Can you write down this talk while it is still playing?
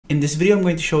In this video, I'm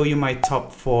going to show you my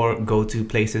top 4 go-to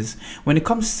places when it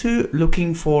comes to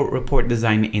looking for report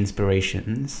design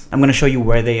inspirations. I'm going to show you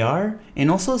where they are and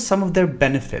also some of their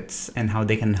benefits and how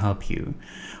they can help you.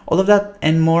 All of that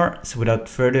and more. So without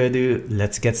further ado,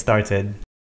 let's get started.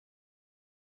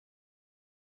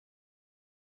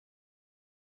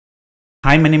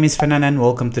 Hi, my name is Fernan and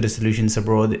welcome to the Solutions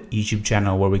Abroad YouTube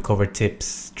channel where we cover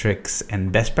tips, tricks,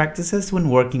 and best practices when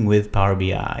working with Power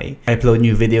BI. I upload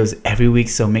new videos every week,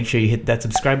 so make sure you hit that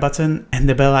subscribe button and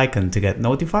the bell icon to get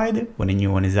notified when a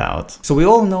new one is out. So we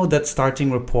all know that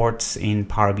starting reports in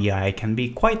Power BI can be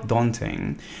quite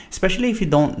daunting, especially if you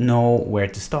don't know where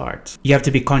to start. You have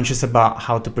to be conscious about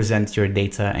how to present your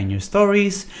data and your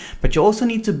stories, but you also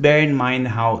need to bear in mind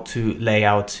how to lay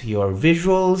out your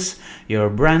visuals, your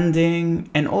branding,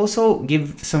 and also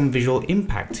give some visual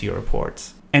impact to your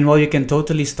reports. And while you can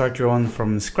totally start your own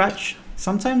from scratch,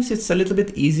 sometimes it's a little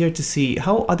bit easier to see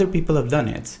how other people have done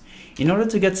it in order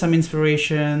to get some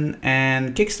inspiration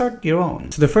and kickstart your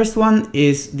own. So the first one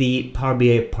is the Power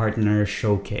BI Partner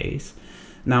Showcase.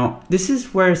 Now, this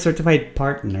is where certified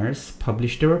partners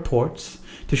publish their reports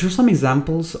to show some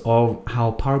examples of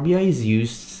how Power BI is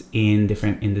used in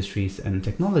different industries and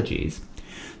technologies.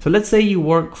 So let's say you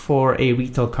work for a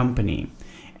retail company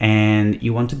and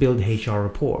you want to build HR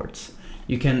reports.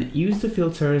 You can use the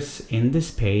filters in this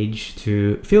page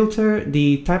to filter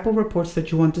the type of reports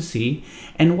that you want to see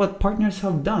and what partners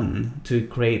have done to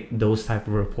create those type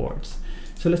of reports.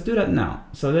 So let's do that now.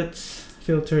 So let's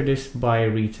filter this by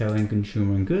retail and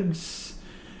consumer goods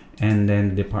and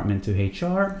then department to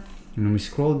HR. And when we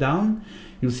scroll down,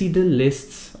 you'll see the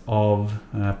lists of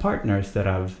partners that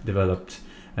have developed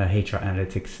HR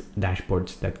analytics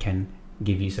dashboards that can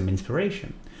give you some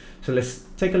inspiration. So let's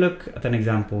take a look at an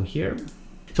example here.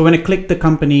 So when I click the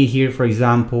company here, for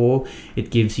example, it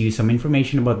gives you some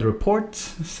information about the report,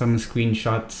 some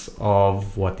screenshots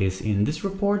of what is in this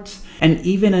report, and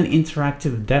even an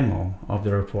interactive demo of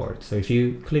the report. So if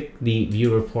you click the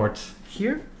view report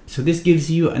here, so this gives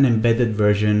you an embedded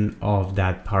version of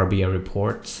that Power BI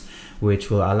report,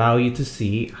 which will allow you to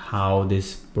see how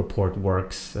this report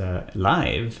works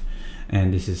live.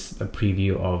 And this is a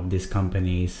preview of this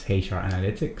company's HR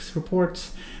analytics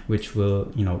reports, which will,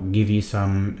 give you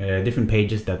some different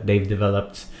pages that they've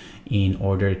developed in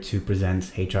order to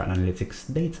present HR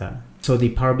analytics data. So the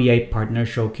Power BI Partner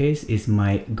Showcase is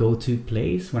my go-to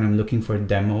place when I'm looking for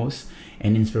demos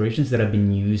and inspirations that have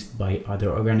been used by other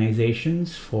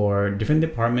organizations for different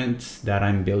departments that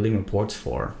I'm building reports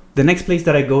for. The next place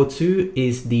that I go to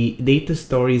is the Data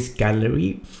Stories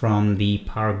Gallery from the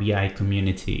Power BI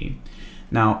community.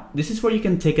 Now, this is where you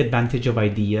can take advantage of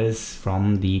ideas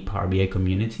from the Power BI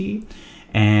community.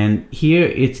 And here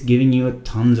it's giving you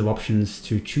tons of options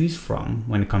to choose from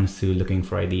when it comes to looking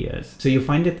for ideas. So you'll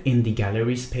find it in the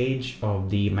galleries page of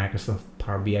the Microsoft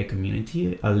Power BI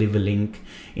community. I'll leave a link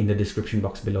in the description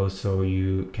box below so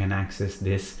you can access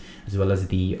this as well as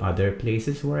the other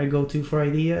places where I go to for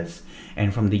ideas.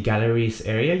 And from the galleries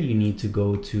area, you need to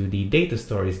go to the Data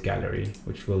Stories Gallery,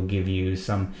 which will give you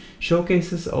some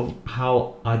showcases of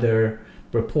how other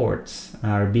reports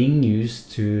are being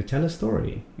used to tell a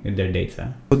story in their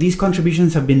data. So these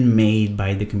contributions have been made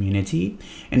by the community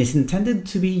and it's intended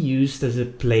to be used as a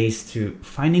place to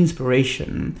find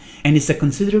inspiration, and it's a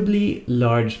considerably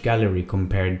large gallery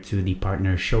compared to the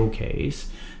Partner Showcase.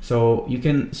 So you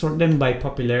can sort them by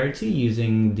popularity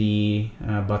using the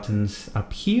buttons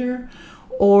up here,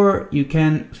 or you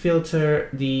can filter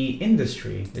the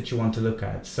industry that you want to look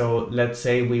at. So let's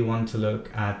say we want to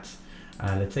look at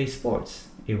let's say sports.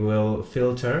 It will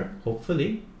filter,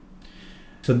 hopefully.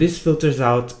 So this filters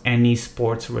out any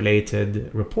sports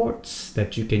related reports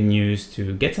that you can use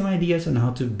to get some ideas on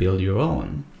how to build your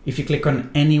own. If you click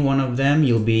on any one of them,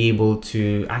 you'll be able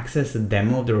to access a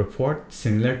demo of the report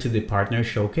similar to the Partner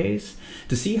Showcase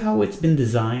to see how it's been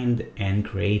designed and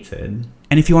created.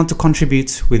 And if you want to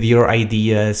contribute with your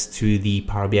ideas to the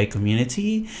Power BI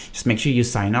community, just make sure you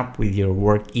sign up with your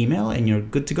work email and you're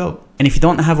good to go. And if you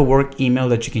don't have a work email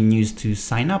that you can use to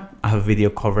sign up, I have a video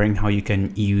covering how you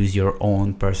can use your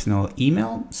own personal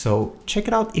email. So check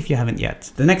it out if you haven't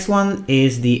yet. The next one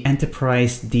is the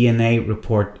Enterprise DNA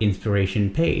Report Inspiration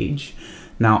page.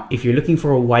 Now, if you're looking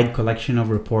for a wide collection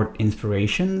of report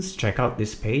inspirations, check out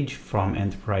this page from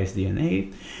Enterprise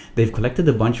DNA. They've collected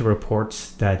a bunch of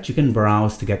reports that you can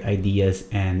browse to get ideas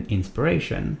and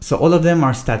inspiration. So all of them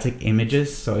are static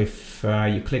images. So if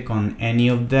you click on any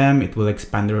of them, it will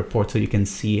expand the report so you can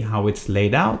see how it's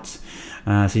laid out.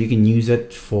 So you can use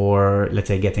it for, let's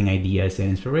say, getting ideas and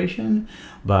inspiration,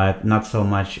 but not so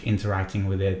much interacting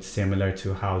with it, similar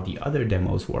to how the other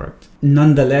demos worked.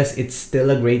 Nonetheless, it's still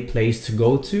a great place to go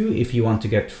go-to if you want to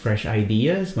get fresh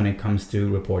ideas when it comes to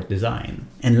report design.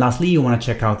 And lastly, you want to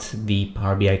check out the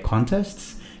Power BI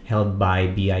contests held by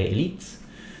BI Elite.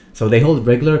 So they hold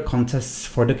regular contests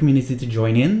for the community to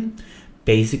join in.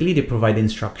 Basically, they provide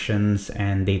instructions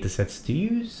and datasets to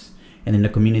use, and then the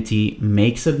community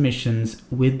makes submissions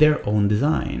with their own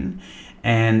design.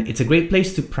 And it's a great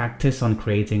place to practice on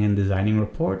creating and designing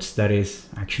reports that is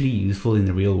actually useful in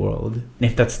the real world. And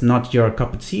if that's not your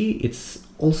cup of tea, it's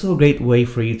also a great way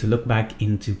for you to look back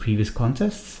into previous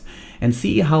contests and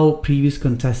see how previous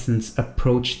contestants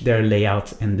approached their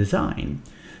layout and design.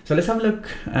 So let's have a look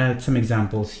at some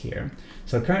examples here.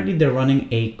 So currently they're running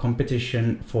a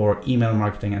competition for email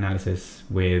marketing analysis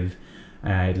with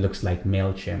it looks like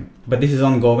MailChimp, but this is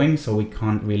ongoing, so we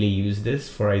can't really use this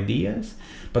for ideas.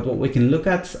 But what we can look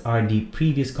at are the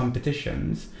previous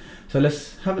competitions. So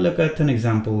let's have a look at an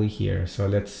example here. So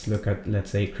let's look at, let's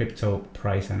say, crypto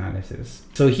price analysis.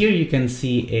 So here you can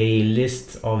see a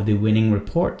list of the winning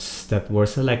reports that were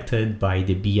selected by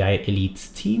the BI Elite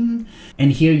team.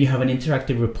 And here you have an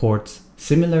interactive report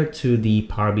similar to the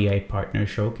Power BI Partner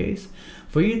Showcase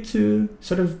for you to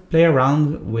sort of play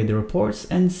around with the reports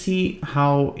and see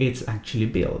how it's actually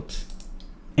built.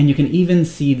 And you can even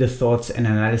see the thoughts and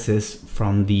analysis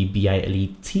from the BI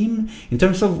Elite team in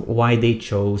terms of why they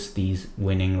chose these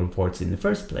winning reports in the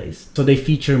first place. So they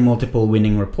feature multiple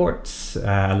winning reports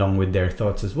along with their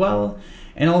thoughts as well,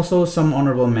 and also some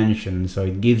honorable mentions. So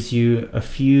it gives you a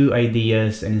few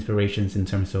ideas and inspirations in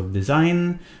terms of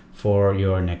design for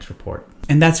your next report.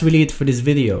 And that's really it for this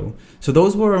video. So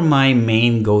those were my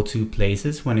main go-to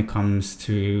places when it comes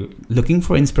to looking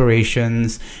for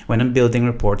inspirations when I'm building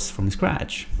reports from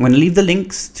scratch. I'm going to leave the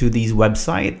links to these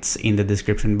websites in the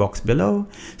description box below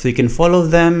so you can follow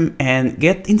them and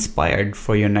get inspired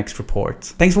for your next report.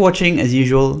 Thanks for watching. As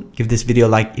usual, give this video a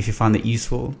like if you found it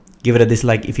useful. Give it a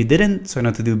dislike if you didn't, so I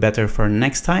know to do better for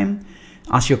next time.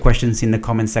 Ask your questions in the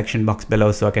comment section box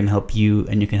below so I can help you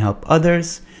and you can help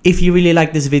others. If you really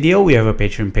like this video, we have a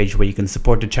Patreon page where you can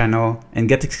support the channel and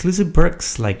get exclusive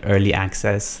perks like early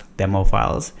access, demo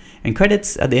files, and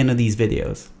credits at the end of these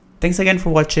videos. Thanks again for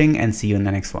watching and see you in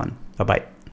the next one. Bye bye.